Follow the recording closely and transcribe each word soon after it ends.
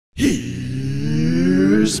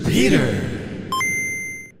Here's Peter.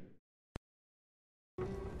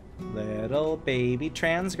 Little baby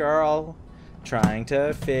trans girl trying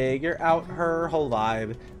to figure out her whole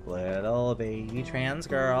vibe. Little baby trans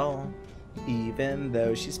girl, even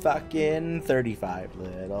though she's fucking 35.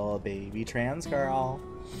 Little baby trans girl,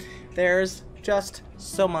 there's just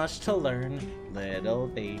so much to learn. Little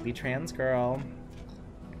baby trans girl,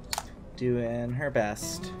 doing her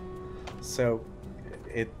best. So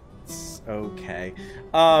it's okay.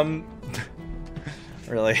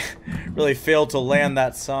 Really failed to land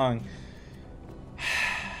that song.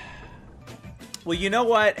 Well, you know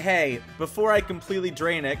what? Hey, before I completely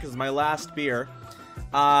drain it, because my last beer,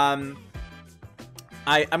 I'm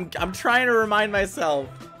trying to remind myself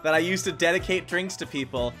that I used to dedicate drinks to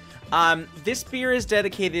people. This beer is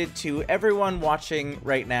dedicated to everyone watching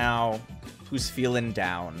right now who's feeling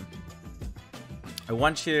down. I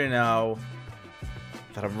want you to know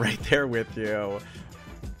that I'm right there with you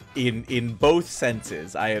in both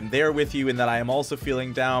senses. I am there with you in that I am also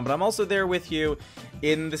feeling down, but I'm also there with you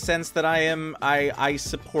in the sense that I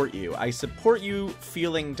support you. I support you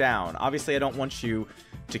feeling down. Obviously, I don't want you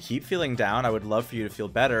to keep feeling down. I would love for you to feel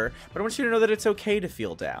better, but I want you to know that it's okay to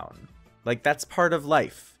feel down. Like, that's part of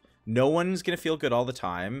life. No one's gonna feel good all the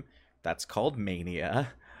time. That's called mania.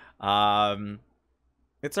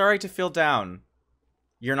 It's alright to feel down.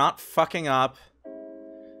 You're not fucking up.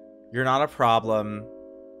 You're not a problem.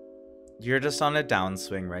 You're just on a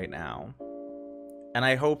downswing right now. And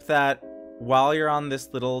I hope that while you're on this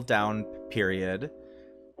little down period,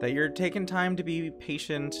 that you're taking time to be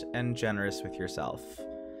patient and generous with yourself.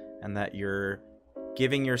 And that you're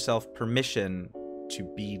giving yourself permission to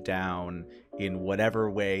be down in whatever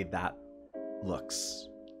way that looks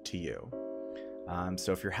to you.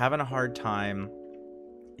 So if you're having a hard time,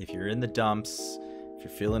 if you're in the dumps, if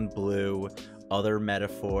you're feeling blue, other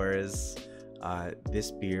metaphors, this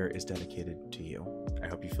beer is dedicated to you. I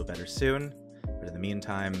hope you feel better soon, but in the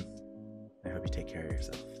meantime, I hope you take care of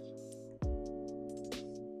yourself.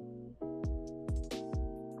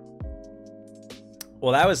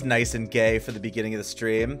 Well, that was nice and gay for the beginning of the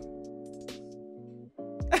stream.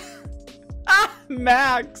 Ah,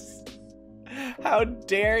 Max! How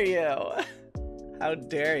dare you? How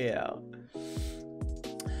dare you?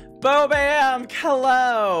 Bo-bam!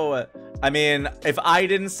 Hello! I mean, if I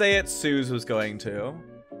didn't say it, Suze was going to.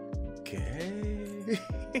 Okay.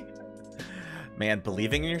 Man,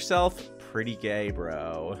 believing in yourself, pretty gay,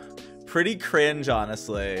 bro. Pretty cringe,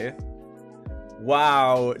 honestly.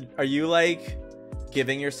 Wow. Are you, like,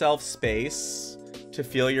 giving yourself space to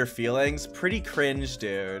feel your feelings? Pretty cringe,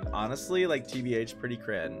 dude. Honestly, like, TBH, pretty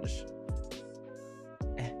cringe.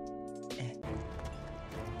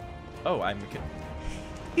 Oh, I'm good.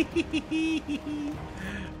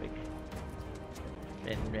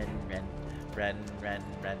 Ren.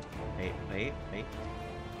 Wait.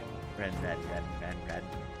 Ren.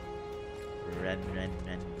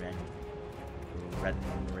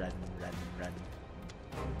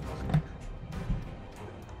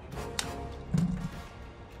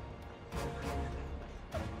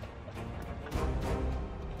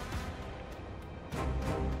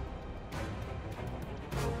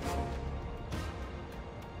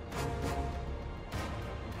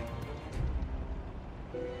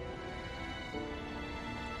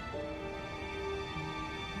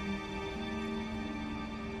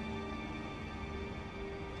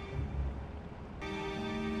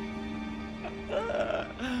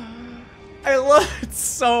 I love it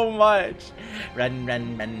so much. Run.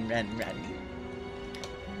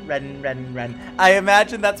 I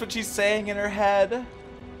imagine that's what she's saying in her head.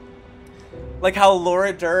 Like how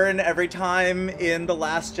Laura Dern, every time in The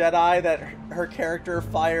Last Jedi that her character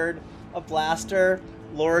fired a blaster,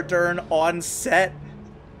 Laura Dern on set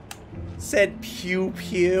said pew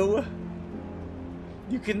pew.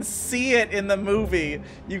 You can see it in the movie.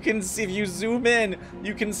 You can see, if you zoom in,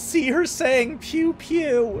 you can see her saying pew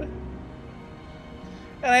pew.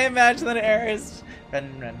 And I imagine that Aerith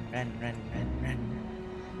run.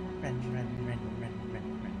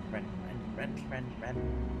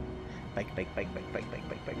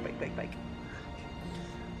 Bike.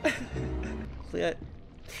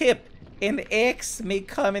 Tip, an X may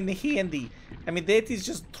come in handy. I mean, that is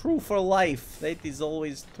just true for life. That is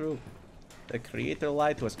always true. The creator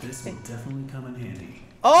lied to us. This will definitely come in handy.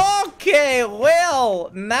 Okay,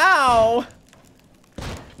 well, now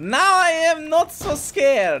I am not so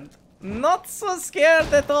scared. Not so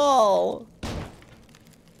scared at all.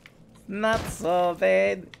 Not so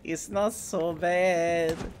bad. It's not so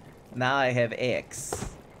bad. Now I have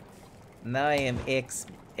X. Now I am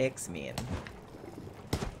X-Men.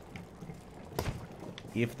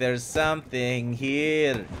 If there's something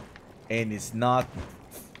here and it's not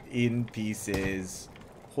in pieces,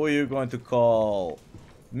 who are you going to call?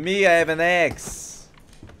 Me, I have an ex.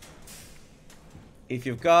 If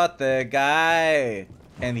you've got the guy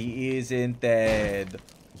and he isn't dead,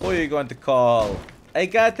 who are you going to call? I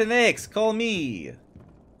got an ex, call me.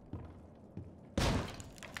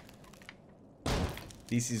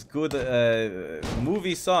 This is good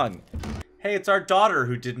movie song. Hey, it's our daughter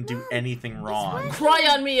who didn't do anything wrong. Cry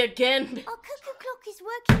on me again. Our cuckoo clock is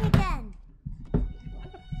working again.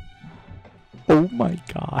 Oh my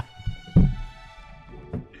god.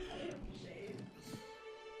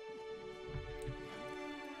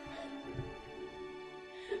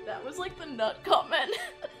 That was like the nut comment.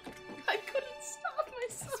 I couldn't stop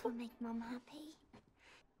This myself. will make Mum happy.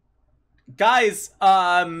 Guys,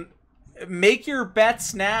 make your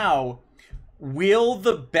bets now. Will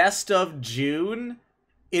the best of June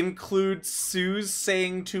include Suze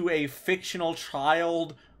saying to a fictional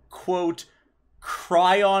child, quote,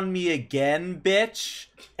 "Cry on me again, bitch,"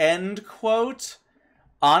 end quote?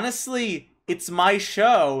 Honestly, it's my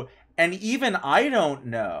show, and even I don't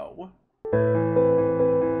know.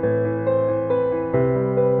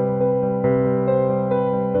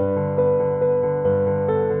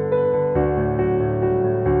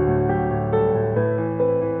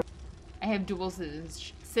 I have dual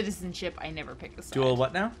citizenship. I never pick a side. Dual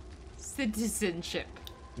what now? Citizenship.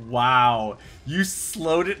 Wow. You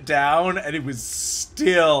slowed it down, and it was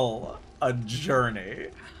still a journey.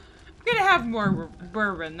 I'm gonna have more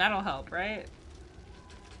bourbon. That'll help, right?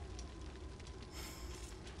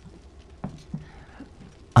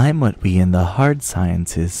 I'm what we in the hard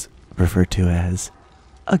sciences refer to as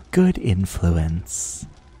a good influence.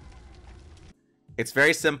 It's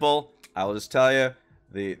very simple. I'll just tell you.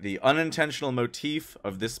 The unintentional motif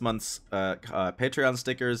of this month's Patreon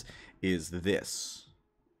stickers is this.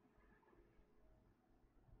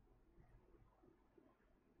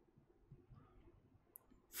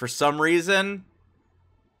 For some reason,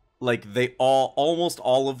 like they almost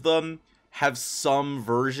all of them have some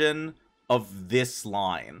version of this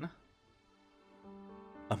line.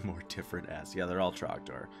 A more different ass. Yeah, they're all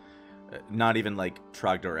Trogdor. Not even like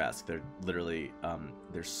Trogdor-esque. They're literally,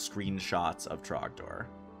 they're screenshots of Trogdor.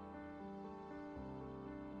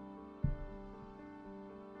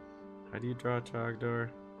 How do you draw Trogdor?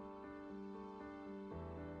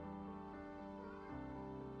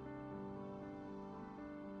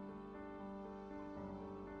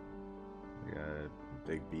 We got a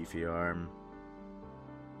big beefy arm.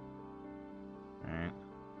 Alright.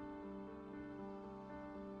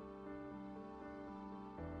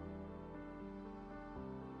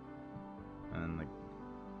 And like,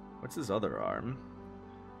 what's his other arm?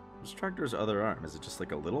 What's Trogdor's other arm? Is it just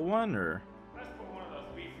like a little one, or? Let's put one of those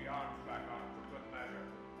beefy arms back on for good measure.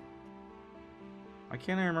 I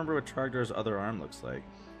can't even remember what Trogdor's other arm looks like.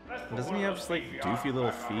 Let's put Doesn't one he of have those just like beefy doofy arms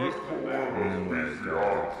little back feet? on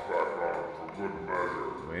for good measure.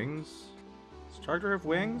 And he's got wings? Does Trogdor have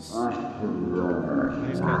wings? And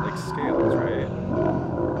he's got like scales, right?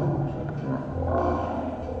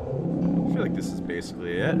 I feel like this is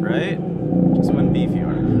basically it, right? Just one beefy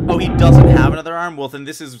arm. Oh, he doesn't have another arm? Well, then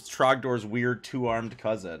this is Trogdor's weird two-armed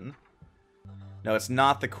cousin. No, it's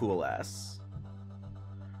not the cool ass.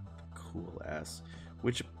 Cool ass.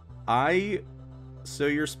 Which so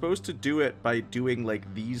you're supposed to do it by doing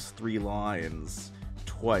like these 3 lines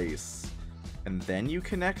twice. And then you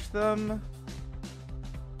connect them?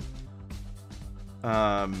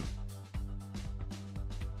 But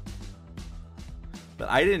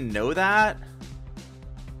I didn't know that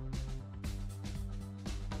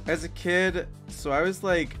as a kid, so I was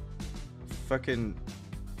like fucking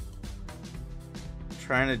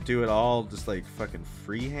trying to do it all just like fucking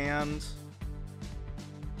freehand.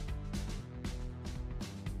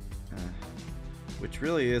 Which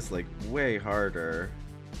really is like way harder.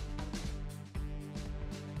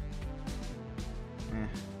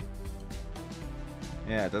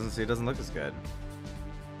 Yeah, it doesn't look as good.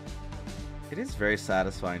 It is very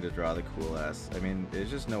satisfying to draw the cool ass. I mean, there's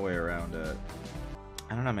just no way around it.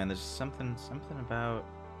 I don't know, man. There's just something about.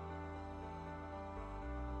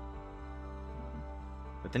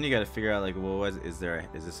 But then you got to figure out like, well, is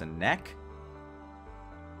this a neck?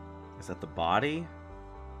 Is that the body?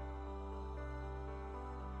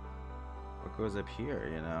 What goes up here?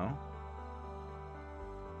 You know.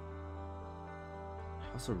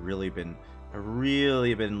 I've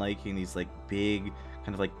really been liking these like big,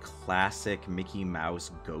 kind of like classic Mickey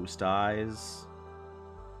Mouse ghost eyes.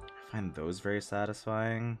 I find those very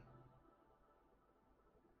satisfying.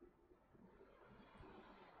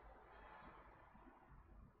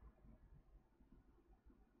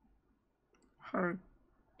 Hey.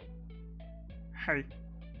 Hey.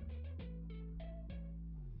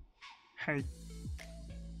 Hey.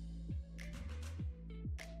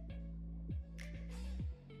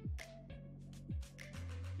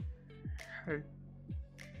 Hey.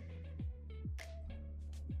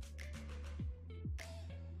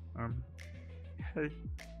 Hey.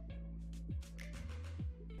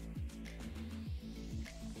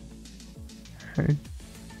 Hey.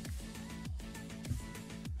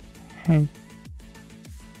 Hey.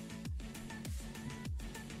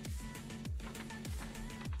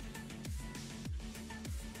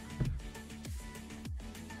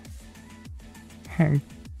 Hey.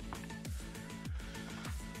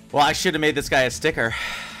 Well, I should have made this guy a sticker.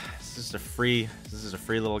 This is a free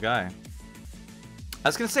little guy. I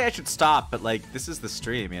was gonna say I should stop, but like this is the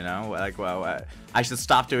stream, you know. Like, well, I should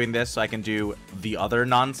stop doing this so I can do the other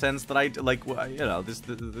nonsense that I like. You know,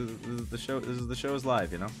 the show. This is the show is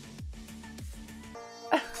live, you know.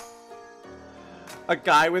 A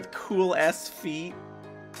guy with cool S feet.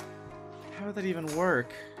 How would that even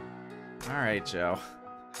work? All right, Joe.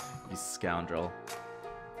 You scoundrel.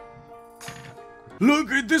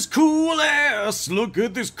 Look at this cool ass! Look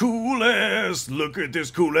at this cool ass! Look at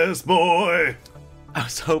this cool ass boy! I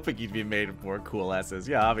was hoping you'd be made of more cool S's.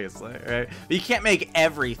 Yeah, obviously, right? But you can't make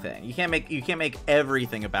everything. You can't make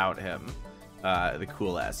everything about him the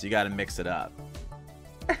cool S. You got to mix it up.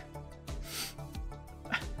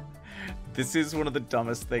 This is one of the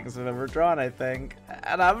dumbest things I've ever drawn, I think.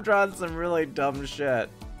 And I've drawn some really dumb shit.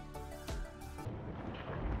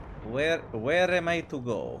 Where am I to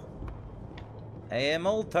go? I am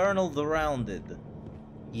all turned rounded.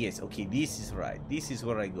 Yes, okay, this is right. This is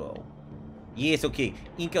where I go. Yes, okay.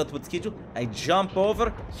 Ink output schedule. I jump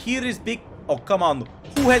over. Here is big. Oh, come on.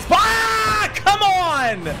 Who has. Ah! Come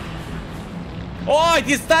on! Oh, it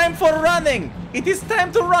is time for running. It is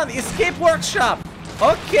time to run. Escape workshop.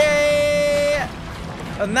 Okay.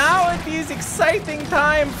 Now it is exciting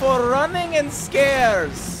time for running and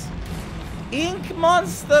scares. Ink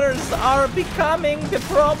monsters are becoming the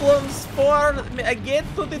problems for get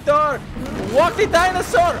to the door. Walk the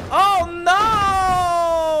dinosaur. Oh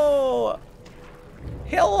no!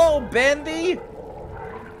 Hello, Bendy.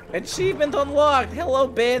 Achievement unlocked. Hello,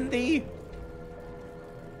 Bendy.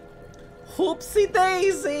 Hoopsie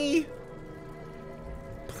daisy.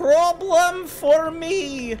 Problem for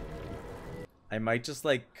me. I might just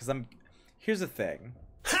like, cause I'm. Here's the thing.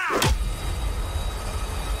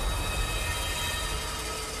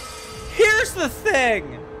 Here's the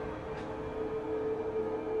thing.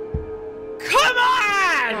 Come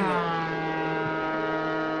on!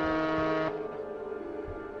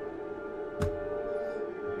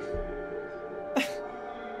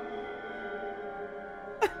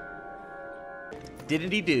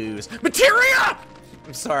 Didn't do's. Materia!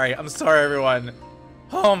 I'm sorry everyone.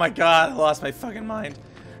 Oh my god, I lost my fucking mind.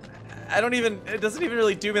 It doesn't even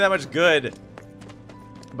really do me that much good.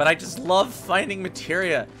 But I just love finding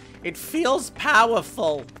materia. It feels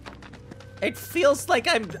powerful. It feels like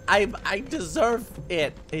I deserve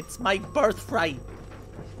it. It's my birthright.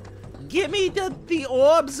 Give me the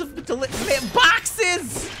orbs of the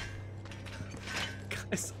boxes!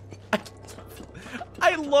 Guys,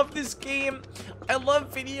 I love this game. I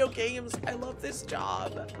love video games. I love this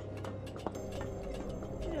job.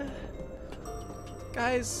 Yeah.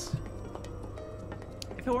 Guys,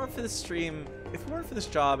 if it weren't for this stream, if it weren't for this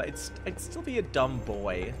job, I'd still be a dumb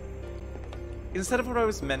boy. Instead of what I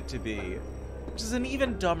was meant to be, which is an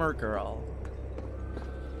even dumber girl.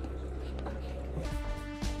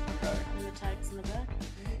 And the tags in the back.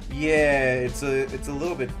 Yeah, it's a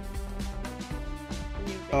little bit.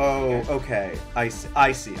 Oh, okay. I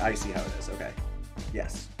see how it is. Okay.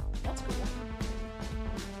 Yes. That's cool.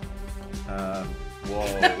 Whoa.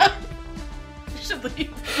 You should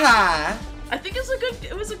leave. Hi. I think it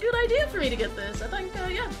was a good idea for me to get this. I think,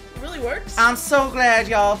 yeah, it really works. I'm so glad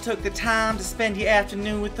y'all took the time to spend your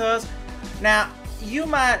afternoon with us. Now, you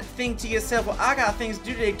might think to yourself, well, I got things to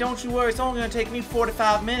do today. Don't you worry, it's only going to take me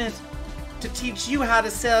 45 minutes to teach you how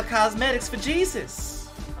to sell cosmetics for Jesus.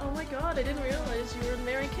 Oh my god, I didn't realize you were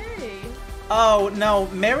Mary Kay. Oh, no,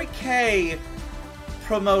 Mary Kay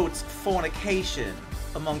promotes fornication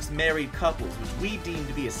amongst married couples, which we deem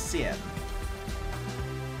to be a sin.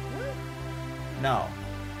 What? No.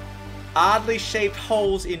 Oddly shaped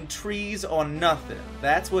holes in trees or nothing.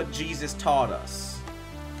 That's what Jesus taught us.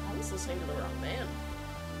 I was listening to the wrong man.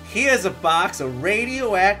 Here's a box of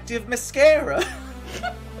radioactive mascara.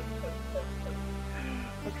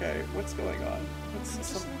 Okay, what's going on? What's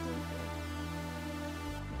some...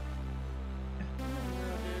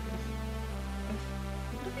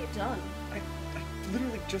 What have you done? I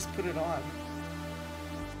literally just put it on.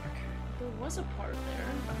 was a part there.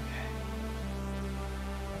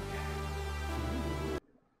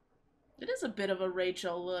 It is a bit of a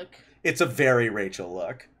Rachel look. It's a very Rachel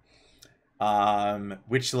look.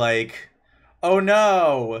 Which, like, oh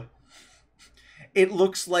no! It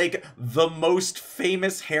looks like the most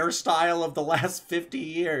famous hairstyle of the last 50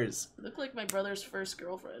 years. It looked like my brother's first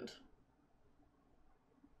girlfriend.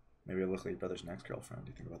 Maybe it'll look like your brother's next girlfriend.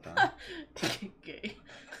 Do you think about that? Gay.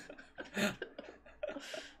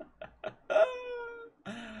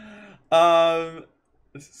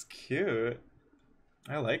 This is cute.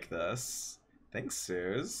 I like this. Thanks,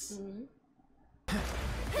 Suze.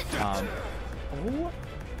 Mm-hmm. Oh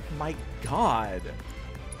my god.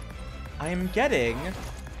 I am getting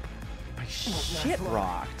my shit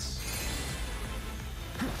rocked.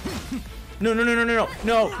 No, no, no, no, no,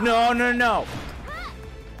 no, no, no, no.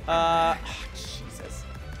 Jesus.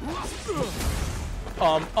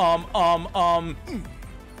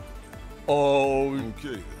 Oh.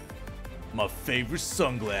 Okay. My favorite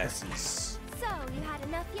sunglasses. So, you had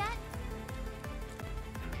enough yet?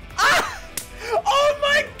 Ah! Oh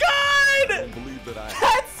my I god! don't believe that I.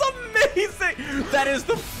 That's amazing! That is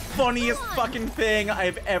the funniest fucking thing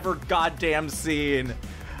I've ever goddamn seen.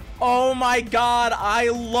 Oh my god, I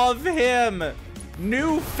love him!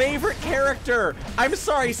 New favorite character! I'm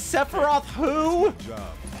sorry, Sephiroth who?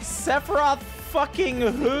 Job. Sephiroth fucking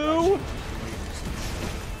who?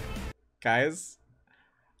 Guys,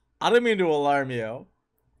 I don't mean to alarm you,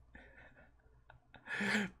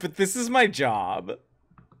 but this is my job.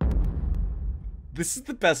 This is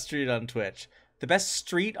the best street on Twitch. The best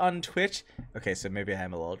street on Twitch? Okay, so maybe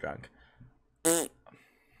I'm a little drunk.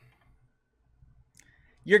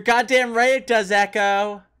 You're goddamn right it does,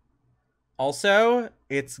 Echo. Also,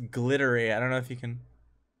 it's glittery. I don't know if you can...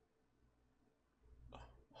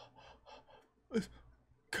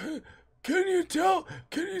 Can you tell?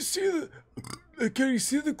 Can you see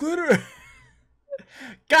the glitter?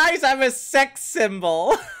 Guys, I'm a sex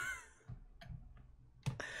symbol.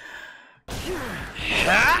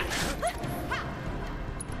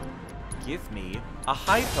 Give me a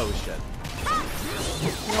high potion.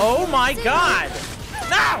 Oh my god!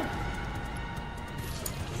 No!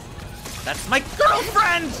 That's my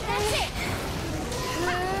girlfriend! That's it!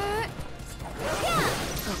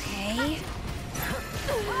 Okay.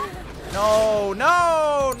 No,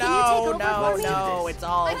 no, no, over no, for me? no. It's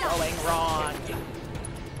all I got going this. wrong.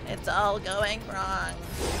 It's all going wrong.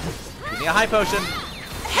 Give me a high potion.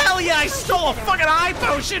 Hell yeah, I stole a fucking high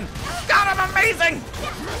potion! God, I'm amazing!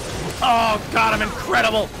 Oh, God, I'm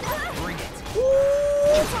incredible!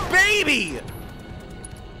 Ooh, baby!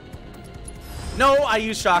 No, I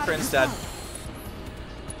use chakra instead.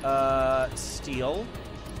 Steal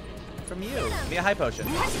from you. Give me a high potion.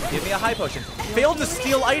 Give me a high potion. Failed to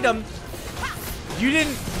steal item. You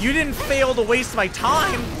didn't fail to waste my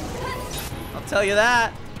time. I'll tell you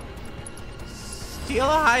that. Steal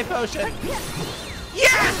a high potion.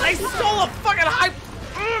 Yes, I stole a fucking high.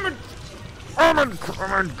 I'm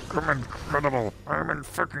incredible. I'm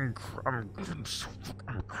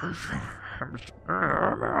crazy.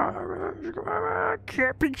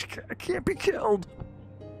 I can't be killed.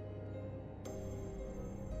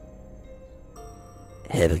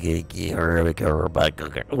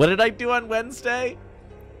 What did I do on Wednesday?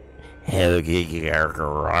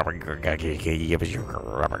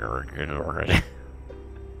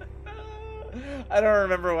 I don't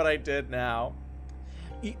remember what I did now.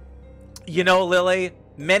 You know, Lily,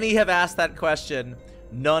 many have asked that question.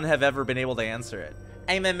 None have ever been able to answer it.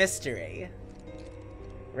 I'm a mystery.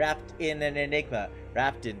 Wrapped in an enigma.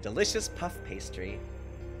 Wrapped in delicious puff pastry.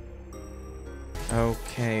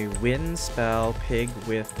 Okay, wind spell, pig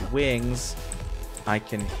with wings. I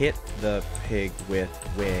can hit the pig with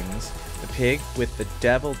wings. The pig with the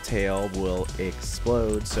devil tail will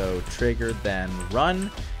explode, so trigger, then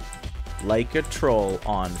run like a troll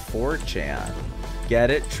on 4chan.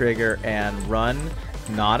 Get it, trigger, and run.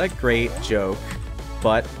 Not a great joke,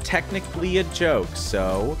 but technically a joke,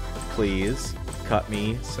 so please cut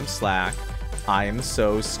me some slack. I'm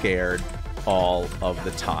so scared all of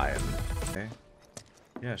the time. Okay.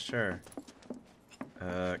 Yeah, sure.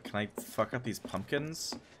 Can I fuck up these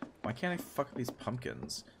pumpkins? Why can't I fuck up these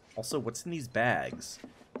pumpkins? Also, what's in these bags?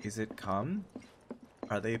 Is it cum?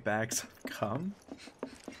 Are they bags of cum?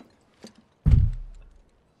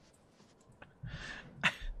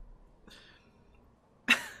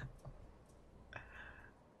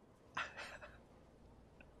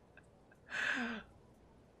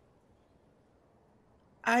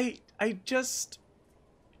 I just...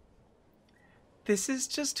 This is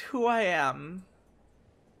just who I am.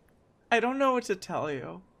 I don't know what to tell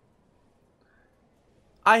you.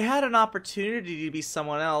 I had an opportunity to be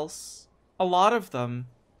someone else. A lot of them.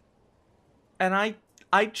 And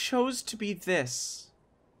I chose to be this.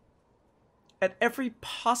 At every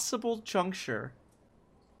possible juncture.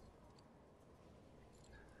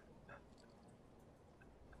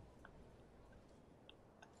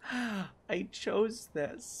 I chose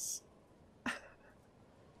this.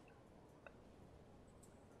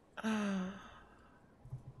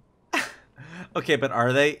 Okay, but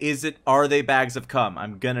are they bags of cum?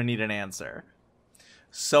 I'm gonna need an answer.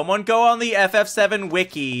 Someone go on the FF7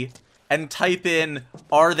 wiki and type in,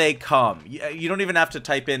 are they cum? You don't even have to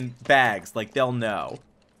type in bags, like they'll know.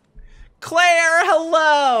 Claire,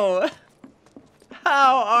 hello!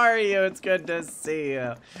 How are you? It's good to see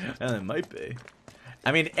you. And it might be.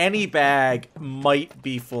 I mean, any bag might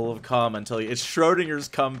be full of cum until it's Schrodinger's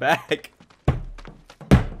cum bag.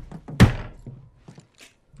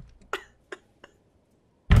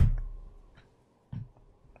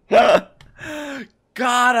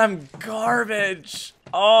 God, I'm garbage.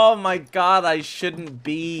 Oh my god, I shouldn't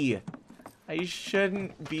be. I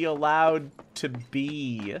shouldn't be allowed to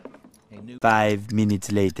be. 5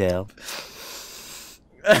 minutes later.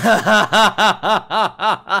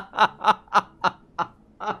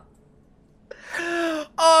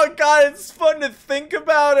 Oh god, it's fun to think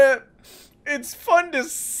about it. It's fun to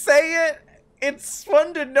say it. It's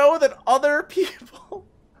fun to know that other people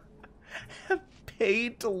have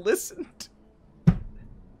paid to listen to.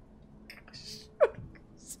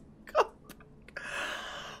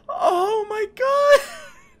 Oh my god.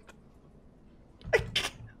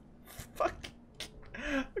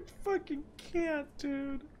 I fucking can't,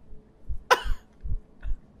 dude.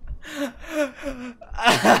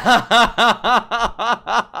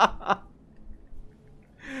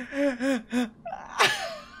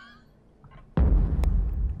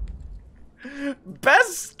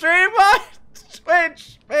 Best stream on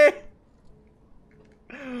Twitch, man.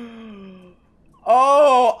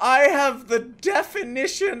 Oh, I have the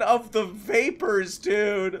definition of the vapors,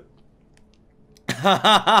 dude.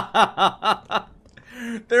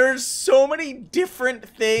 There's so many different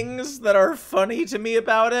things that are funny to me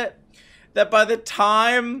about it that by the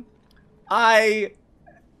time I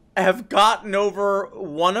have gotten over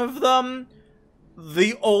one of them,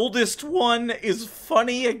 the oldest one is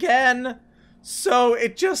funny again. So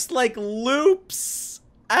it just like loops.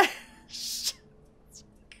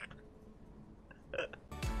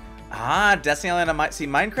 Destiny Island, I might see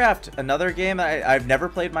Minecraft, another game I've never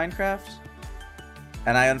played Minecraft.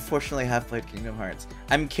 And I unfortunately have played Kingdom Hearts.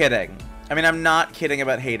 I'm kidding. I mean, I'm not kidding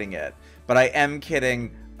about hating it, but I am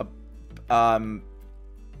kidding. No,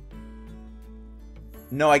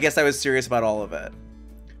 I guess I was serious about all of it.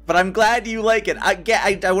 But I'm glad you like it. I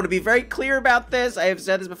want to be very clear about this. I have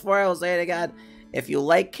said this before. I will say it again. If you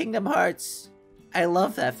like Kingdom Hearts, I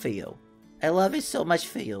love that for you. I love it so much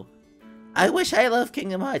for you. I wish I loved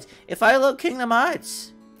Kingdom Hearts. If I loved Kingdom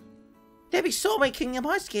Hearts, there'd be so many Kingdom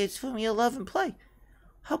Hearts games for me to love and play.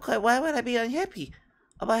 Why would I be unhappy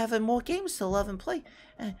about having more games to love and play?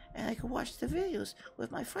 And I could watch the videos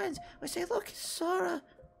with my friends. I say, look, it's Sora.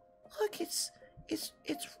 Look, it's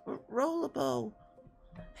Rollerbo.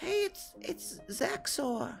 Hey, it's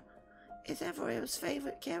Zaxor. It's everyone's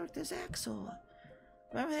favorite character, Zaxor.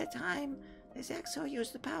 Remember that time that Zaxor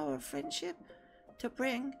used the power of friendship to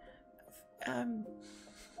bring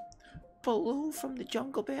Baloo from the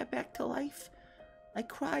Jungle Bear back to life? I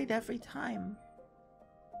cried every time.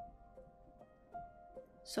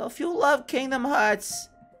 So if you love Kingdom Hearts,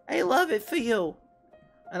 I love it for you.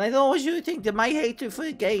 And I don't want you to think that my hatred for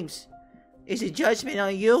the games is a judgment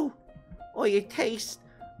on you, or your taste,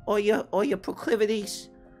 or your proclivities,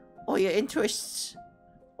 or your interests,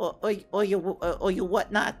 or your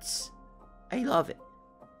whatnots. I love it.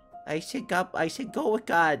 I said go with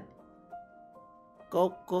God.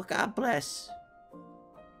 Go God bless.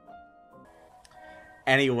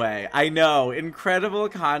 Anyway, I know, incredible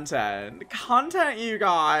content. Content, you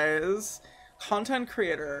guys. Content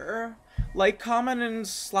creator. Like, comment, and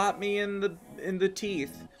slap me in the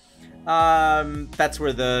teeth. That's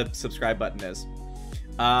where the subscribe button is.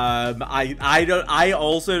 I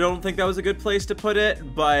also don't think that was a good place to put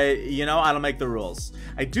it, but you know, I don't make the rules.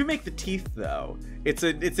 I do make the teeth though. It's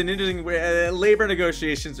an interesting way. Labor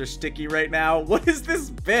negotiations are sticky right now. What is this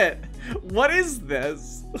bit? What is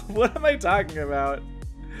this? What am I talking about?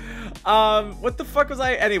 What the fuck was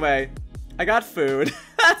I? Anyway, I got food.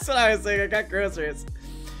 That's what I was saying. I got groceries.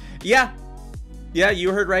 Yeah,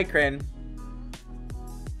 you heard right, Crane.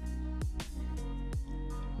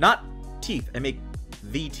 Not teeth. I make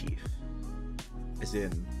the teeth, as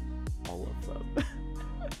in all of them.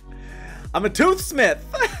 I'm a toothsmith.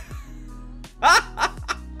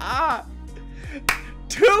 Ah!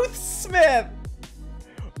 Toothsmith!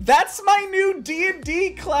 That's my new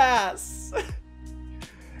D&D class!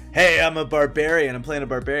 Hey, I'm a barbarian. I'm playing a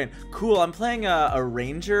barbarian. Cool, I'm playing a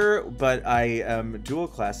ranger, but I am dual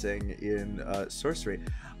classing in sorcery.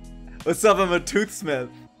 What's up? I'm a toothsmith.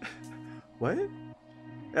 What?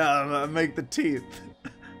 I make the teeth.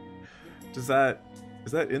 Is that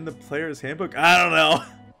in the player's handbook? I don't know.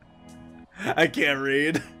 I can't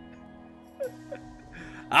read.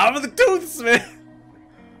 I'm the toothsmith.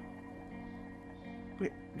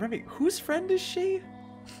 Wait, Remy, whose friend is she?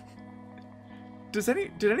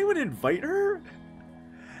 Did anyone invite her?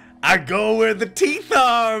 I go where the teeth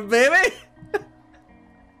are, baby.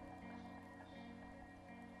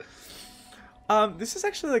 This is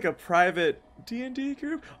actually like a private D&D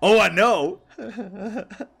group. Oh, I know.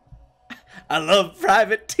 I love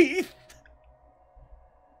private teeth.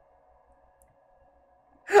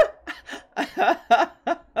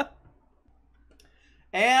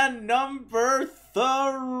 And number 3!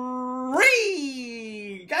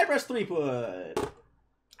 Guybrush Threepwood.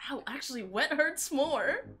 Ow, actually, wet hurts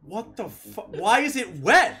more. What the fuck? Why is it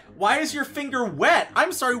wet? Why is your finger wet?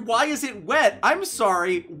 I'm sorry, why is it wet? I'm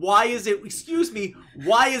sorry, why is it, excuse me,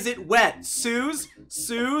 why is it wet? Suze?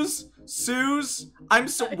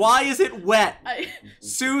 Why is it wet?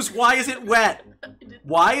 Suze, why is it wet?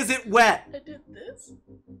 Why is it wet? I did this.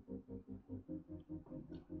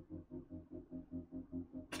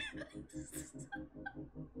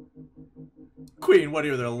 Queen, what are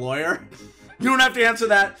you, the lawyer? You don't have to answer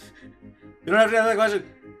that. You don't have to answer that question.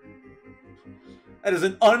 That is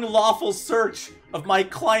an unlawful search of my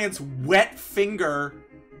client's wet finger.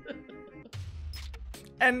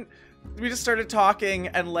 And we just started talking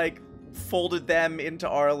and like folded them into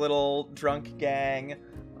our little drunk gang.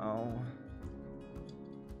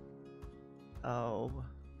 Oh.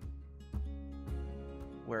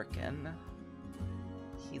 Working.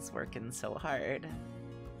 He's working so hard.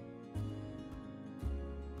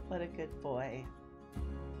 What a good boy.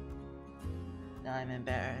 Now I'm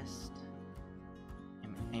embarrassed.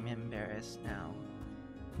 I'm embarrassed now.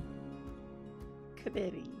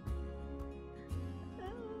 Committee.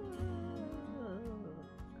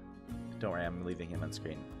 Don't worry, I'm leaving him on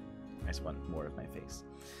screen. I just want more of my face.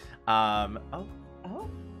 Oh, hello.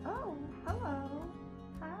 Hi,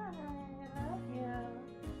 I love you.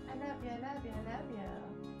 I love you, I love you, I love you.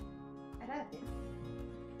 I love you.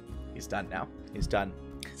 He's done now. He's done.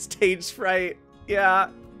 Stage fright. Yeah.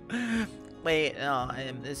 Wait, no,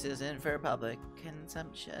 this isn't for public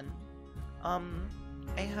consumption. I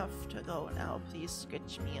have to go now. Please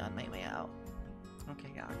scritch me on my way out. Okay,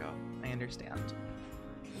 yeah, I'll go. I understand.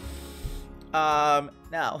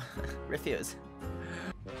 No. Refuse.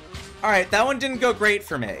 Alright, that one didn't go great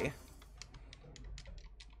for me.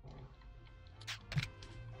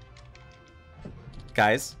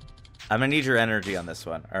 Guys, I'm gonna need your energy on this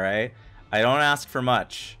one, alright? I don't ask for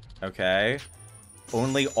much, okay?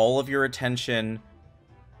 Only all of your attention,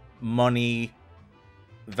 money,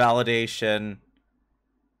 validation,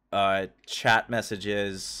 chat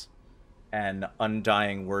messages, and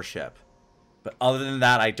undying worship. But other than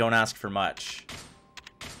that, I don't ask for much.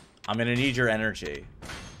 I'm gonna need your energy.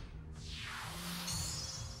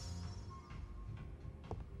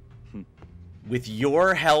 With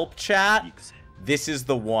your help, chat, this is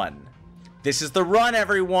the one. This is the run,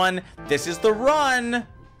 everyone. This is the run.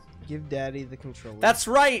 Give Daddy the controller. That's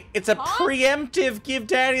right. It's a preemptive give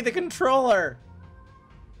Daddy the controller.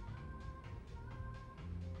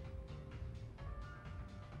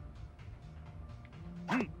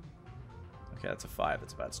 Okay, that's a 5.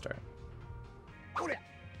 That's a bad start.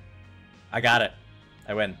 I got it.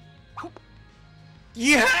 I win.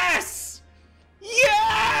 Yes!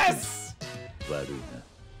 Yes!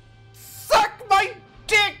 Suck my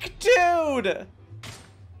dick, dude!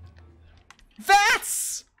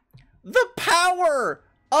 That's the power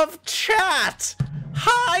of chat!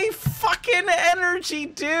 High fucking energy,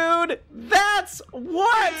 dude! That's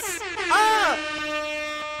what's up!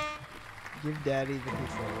 Give Daddy the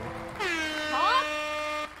controller.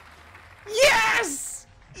 Huh? Yes!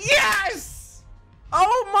 Yes!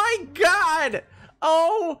 Oh my god!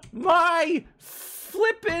 Oh my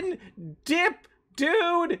flippin' dip,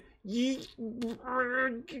 dude! Do you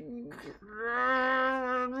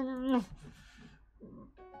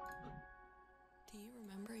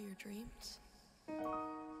remember your dreams?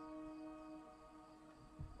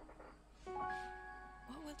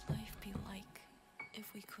 What would life be like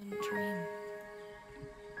if we couldn't dream?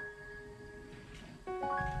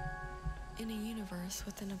 In a universe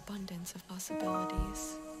with an abundance of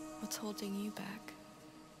possibilities, what's holding you back?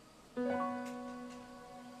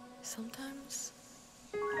 Sometimes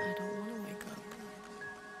I don't want to wake up.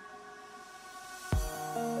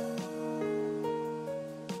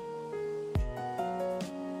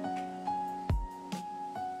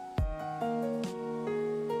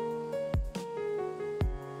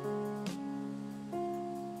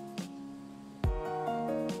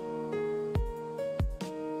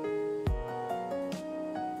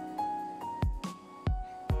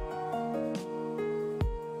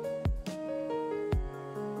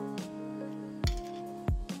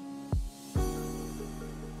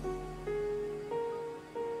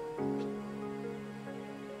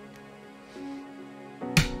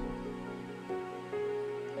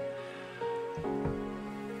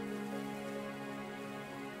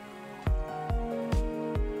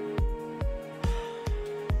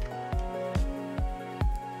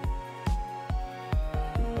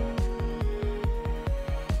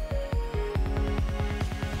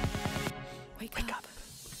 Wake up.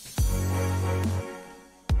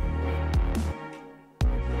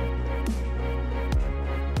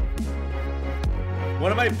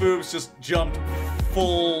 One of my boobs just jumped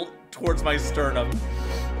full towards my sternum.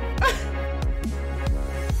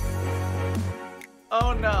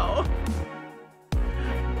 Oh no.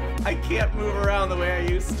 I can't move around the way I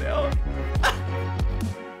used to.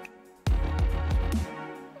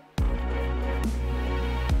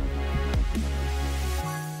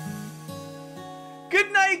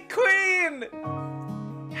 Good night, Queen!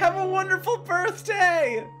 Have a wonderful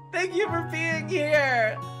birthday! Thank you for being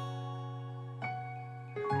here!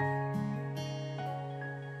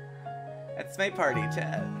 It's my party,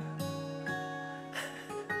 Chad.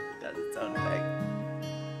 Does its own thing.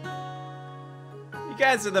 You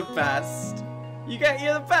guys are the best.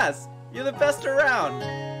 You're the best. You're the best around.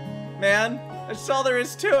 Man, that's all there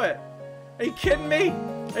is to it. Are you kidding me?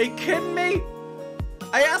 Are you kidding me?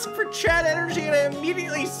 I ask for Chad energy and I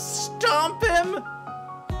immediately stomp him?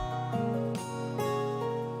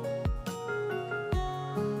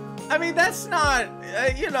 I mean, that's not,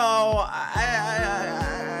 you know,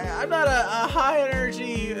 I'm not a high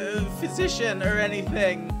energy physician or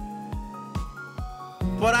anything.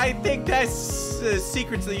 But I think that's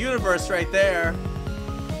secrets of the universe right there.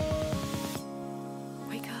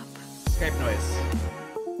 Wake up. Skype noise.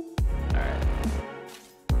 Alright.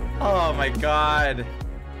 Oh my god.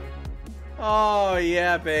 Oh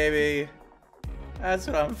yeah, baby. That's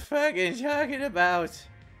what I'm fucking talking about.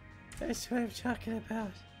 That's what I'm talking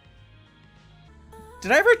about.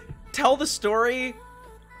 Did I ever tell the story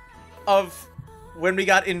of when we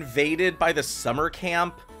got invaded by the summer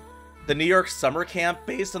camp? The New York summer camp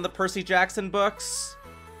based on the Percy Jackson books?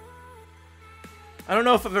 I don't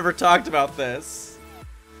know if I've ever talked about this.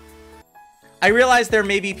 I realize there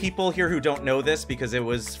may be people here who don't know this because it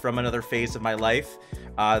was from another phase of my life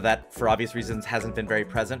that, for obvious reasons, hasn't been very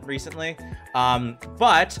present recently.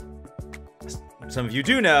 But some of you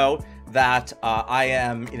do know that I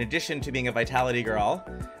am, in addition to being a Vitality Girl,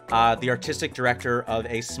 the artistic director of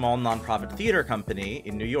a small nonprofit theater company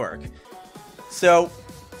in New York. So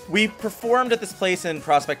we performed at this place in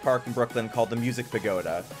Prospect Park in Brooklyn called the Music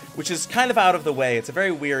Pagoda, which is kind of out of the way. It's a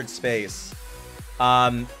very weird space.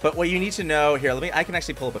 But what you need to know here, I can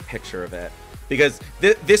actually pull up a picture of it, because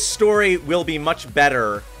this story will be much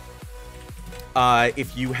better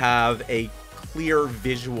if you have a clear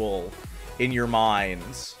visual in your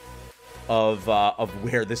minds of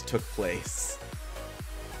where this took place.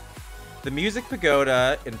 The Music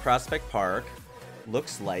Pagoda in Prospect Park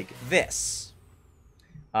looks like this.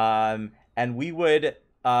 And we would,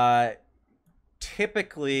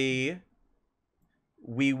 typically,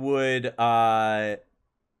 we would,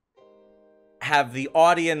 have the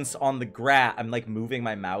audience on the grass. I'm like moving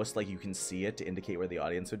my mouse like you can see it to indicate where the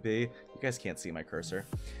audience would be. You guys can't see my cursor.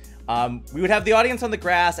 We would have the audience on the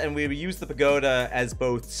grass, and we would use the pagoda as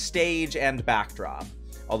both stage and backdrop.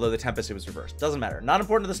 Although the Tempest, it was reversed. Doesn't matter. Not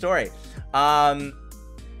important to the story.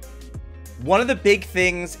 One of the big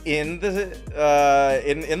things in the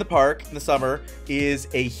in the park in the summer is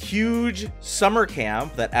a huge summer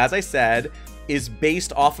camp that, as I said, is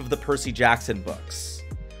based off of the Percy Jackson books.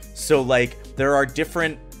 So like there are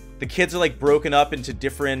different, the kids are like broken up into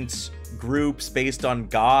different groups based on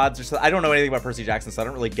gods or something. I don't know anything about Percy Jackson, so I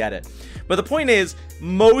don't really get it. But the point is,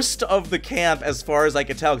 most of the camp, as far as I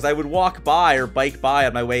could tell, because I would walk by or bike by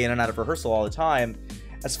on my way in and out of rehearsal all the time,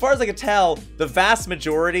 as far as I could tell, the vast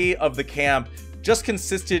majority of the camp just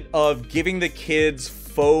consisted of giving the kids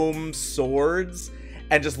foam swords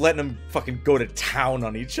and just letting them fucking go to town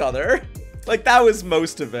on each other. Like, that was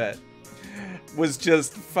most of it. Was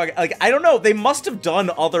just fucking, like, I don't know, they must have done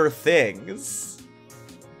other things.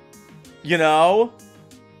 You know?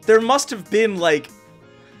 There must have been, like,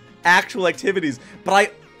 actual activities,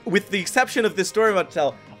 but with the exception of this story I'm about to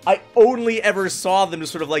tell, I only ever saw them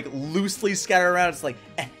just sort of like loosely scatter around. It's like,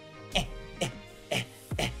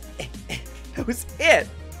 that was it.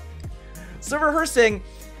 So rehearsing,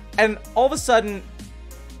 and all of a sudden,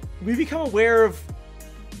 we become aware of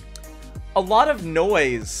a lot of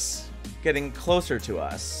noise getting closer to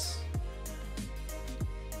us.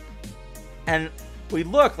 And we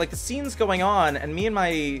look, like the scene's going on, and me and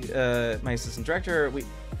my my assistant director,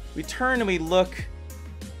 we turn and we look,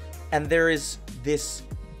 and there is this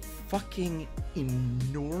fucking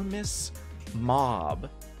enormous mob.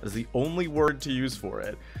 That is the only word to use for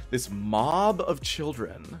it. This mob of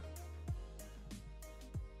children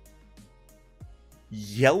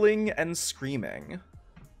yelling and screaming,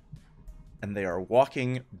 and they are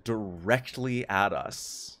walking directly at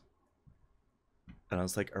us. And I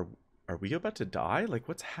was like, are we about to die? Like,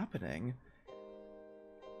 what's happening?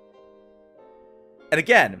 And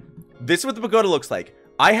again, this is what the pagoda looks like.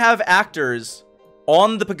 I have actors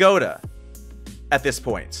on the pagoda at this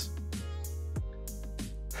point.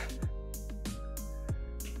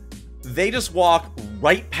 They just walk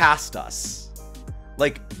right past us.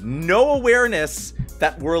 Like, no awareness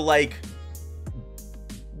that we're, like,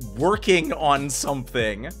 working on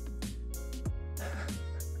something.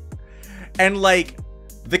 And, like,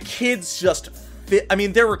 the kids just fit. I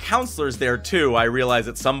mean, there were counselors there, too, I realized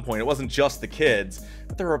at some point. It wasn't just the kids.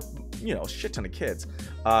 But there were, you know, a shit ton of kids.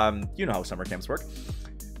 You know how summer camps work.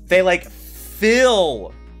 They, like,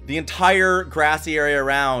 fill the entire grassy area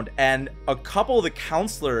around. And a couple of the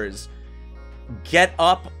counselors get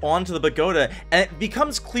up onto the pagoda, and it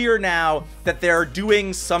becomes clear now that they're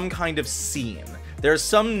doing some kind of scene. There's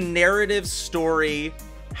some narrative story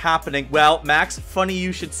happening. Well, Max, funny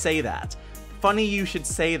you should say that. Funny you should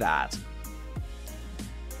say that.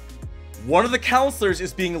 One of the counselors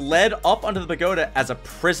is being led up onto the pagoda as a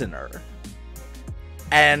prisoner.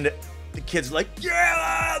 And the kids are like,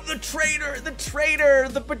 yeah, the traitor,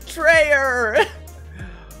 the betrayer.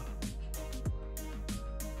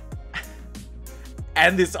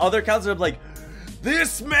 And this other counselor, like,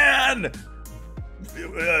 this man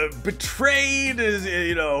betrayed,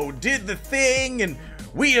 you know, did the thing, and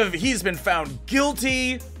he's been found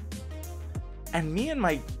guilty. And me and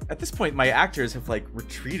at this point, my actors have, like,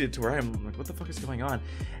 retreated to where I'm like, what the fuck is going on?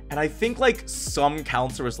 And I think, like, some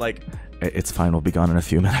counselor was like, It's fine, we'll be gone in a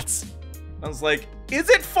few minutes. I was like, is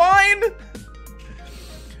it fine?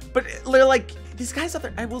 But they're like, these guys out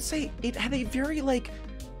there, I will say, it had a very, like,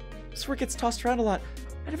 this word gets tossed around a lot,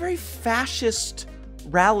 had a very fascist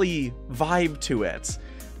rally vibe to it.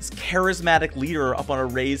 This charismatic leader up on a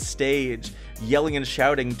raised stage, yelling and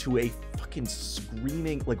shouting to a fucking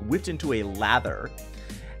screaming, like, whipped into a lather.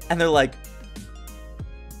 And they're like,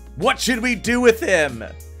 what should we do with him?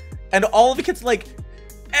 And all of the kids are like,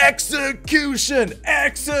 execution,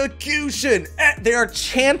 execution. They are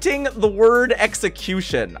chanting the word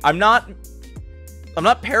execution. I'm not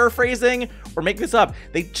paraphrasing or making this up.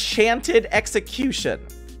 They chanted execution.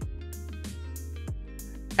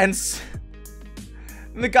 And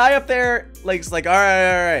the guy up there, like, is like, all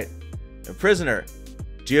right, prisoner,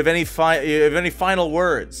 do you have any final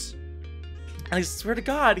words? And I swear to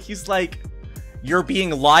God, he's like, you're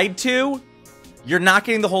being lied to. You're not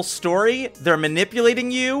getting the whole story. They're manipulating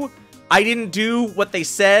you. I didn't do what they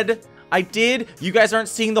said I did. You guys aren't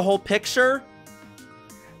seeing the whole picture.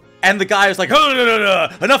 And the guy was like, oh, no,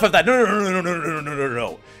 enough of that.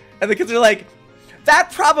 No. And the kids are like,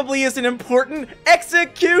 that probably isn't important.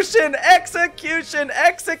 Execution.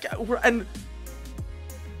 And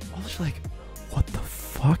I was like, what the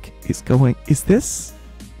fuck is going? Is this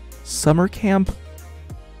summer camp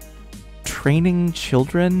training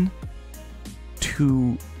children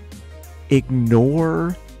to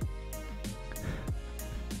ignore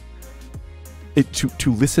it,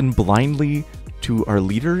 to listen blindly to our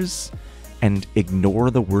leaders and ignore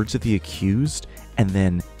the words of the accused and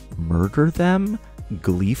then murder them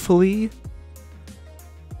gleefully?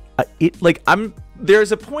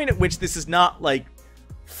 There's a point at which this is not like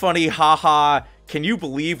funny, haha, can you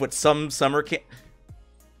believe what some summer camp...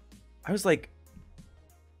 I was like,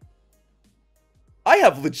 I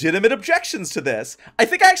have legitimate objections to this. I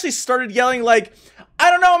think I actually started yelling like, I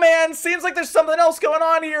don't know, man, seems like there's something else going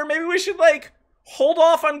on here. Maybe we should, like, hold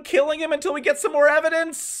off on killing him until we get some more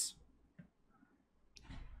evidence.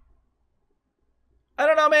 I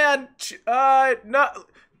don't know, man. No.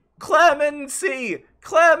 Clemency.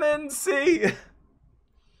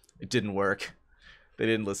 It didn't work. They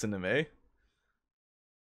didn't listen to me.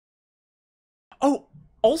 Oh,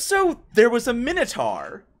 also, there was a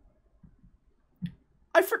Minotaur.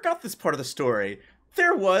 I forgot this part of the story.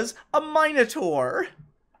 There was a Minotaur.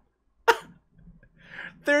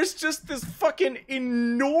 there's just this fucking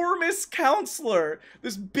enormous counselor,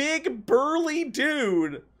 this big burly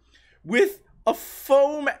dude with a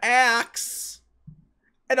foam axe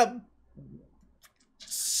and a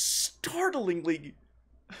startlingly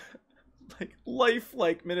like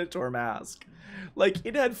lifelike Minotaur mask. Like,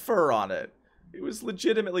 it had fur on it. It was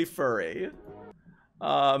legitimately furry.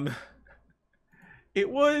 It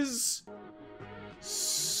was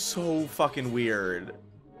so fucking weird.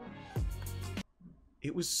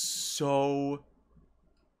 It was so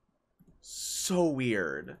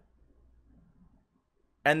weird.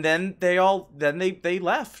 And then they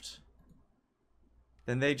left.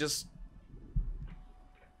 Then they just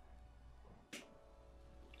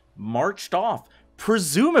marched off,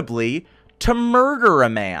 presumably to murder a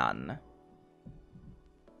man.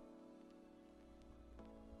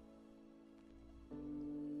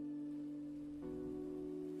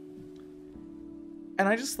 And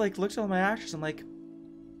I just like looked at all my actors and like,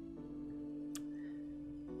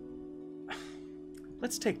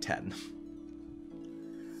 let's take 10.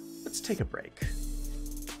 Let's take a break.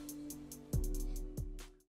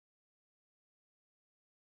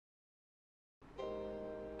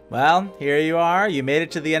 Well, here you are. You made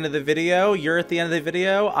it to the end of the video. You're at the end of the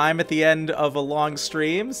video. I'm at the end of a long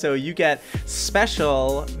stream, so you get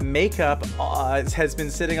special makeup. Has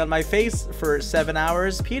been sitting on my face for 7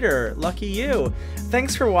 hours. Peter, lucky you.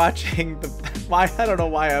 Thanks for watching the... I don't know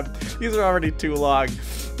why these are already too long.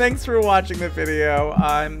 Thanks for watching the video.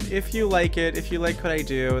 If you like it, if you like what I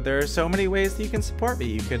do, there are so many ways that you can support me.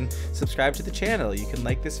 You can subscribe to the channel. You can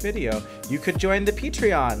like this video. You could join the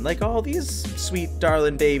Patreon, like all these sweet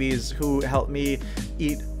darling babies who help me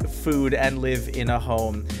eat food and live in a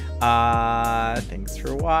home. Thanks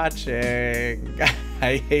for watching.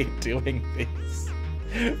 I hate doing these.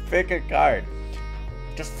 Pick a card.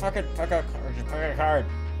 Just fucking pick a card. Just pick a card.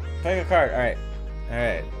 Pick a card. All right. All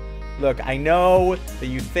right. Look, I know that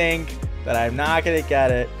you think that I'm not gonna get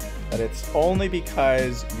it, but it's only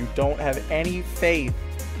because you don't have any faith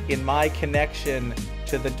in my connection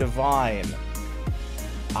to the divine.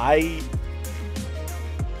 I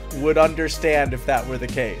would understand if that were the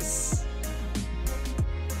case.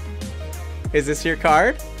 Is this your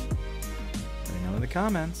card? Let me know in the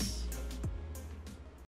comments.